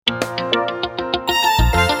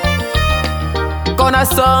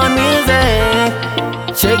cornerstone music.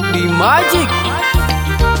 Check the magic.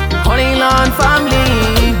 Honeyland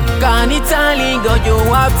family. Can Italy go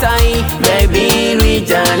Juwab Tai? Baby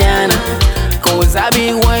Italiana. Cause I've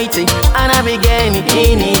been waiting and I've been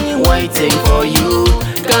getting waiting for you.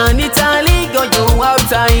 Can Italy go Juwab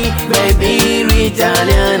Tai? Baby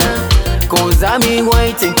Italiana. Cause I've been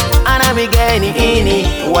waiting and I've been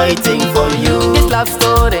getting waiting for you. This love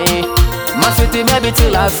story, my sweetie baby, to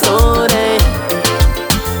love story.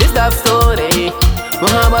 This love story,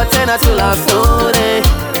 Muhammad Tena to love story.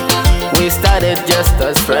 We started just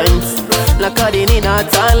as friends, like a dinner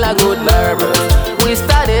time, like good lovers. We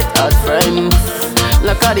started as friends,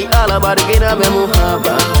 like a all about the game of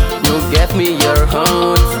Muhammad. You gave me your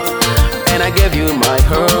heart, and I gave you my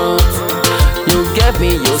heart. You gave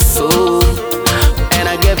me your soul, and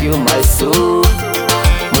I gave you my soul.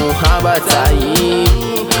 Juwab Tai,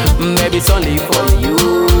 baby, it's only for you.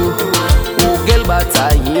 Juwab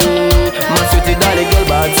Tai, my sweetie darling,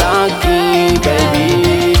 Juwab Tai,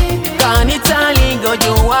 baby. Can Italy go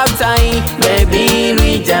Juwab Tai, baby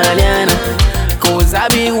Italiana? Cause I've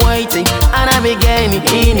been waiting and I've been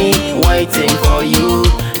getting waiting for you.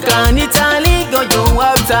 Can Italy go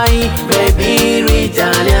Juwab Tai, baby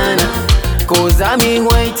Italiana? Cause I've been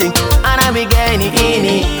waiting and I've been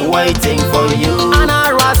getting waiting for you.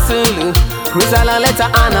 Anna Rasulu, Rizala letter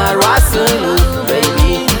Anna Rasulu,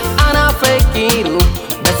 baby. Anna fake it,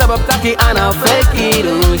 best of taki Anna fake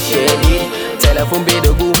it, shady. Telephone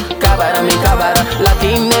bidogu, kabara mi kabara,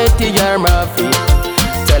 lucky neti your Murphy.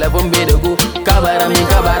 Telephone bidogu, kabara mi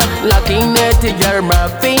kabara, lucky neti your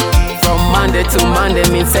Murphy. From Monday to Monday,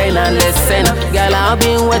 me say na listen, girl I've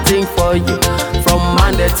been waiting for you. From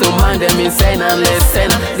Monday to Monday, me say na listen,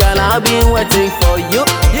 girl I've been waiting for you.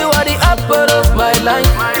 You are the apple of my life,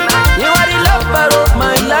 you are the lover of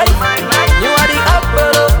my life, you are the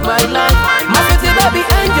apple of my life, my sweetie baby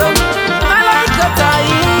angel, I like a tie.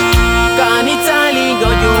 Can Italy go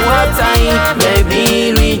Juwab Tai,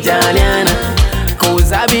 baby Italiana?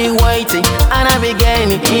 Cause I've been waiting and I've been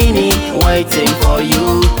getting waiting for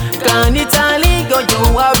you. Can Italy go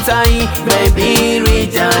Juwab Tai, baby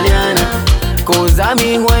Italiana? Cause I've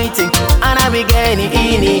been waiting and I've been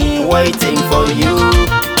getting waiting for you.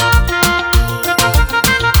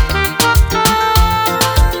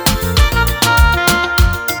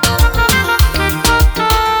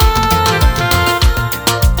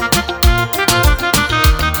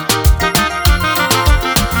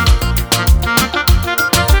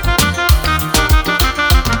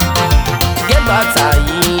 Juwab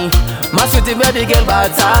Tai, my sweetie baby girl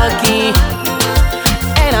Bataki.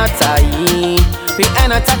 Ena Tai, we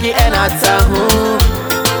ena taki ena tahu.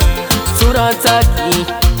 Sura taki,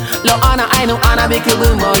 lo ana ainu ana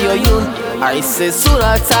bikibu moyo yun. I say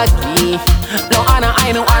sura taki, lo ana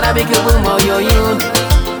ainu ana bikibu moyo yun.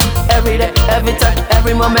 Every day, every time,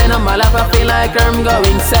 every moment of my life I feel like I'm going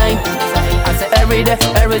insane. I say every day,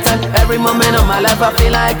 every time, every moment of my life I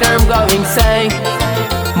feel like I'm going insane.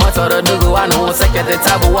 Motoro dugu wano sekete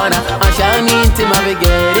tabu wana ashani intima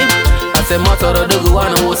vigeri. I say motoro dugu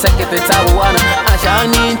wano sekete tabu wana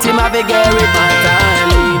ashani intima vigeri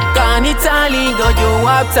matali. Can Italy go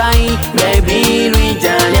Juwab Tai, baby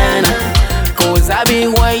Italiana? Cause I've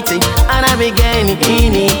been waiting and I've been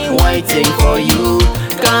getting waiting for you.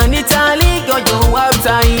 Can Italy go Juwab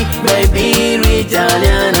Tai, baby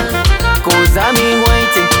Italiana? Cause I've been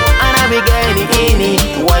waiting and I've been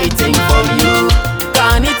getting waiting for you.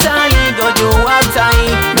 Can Italy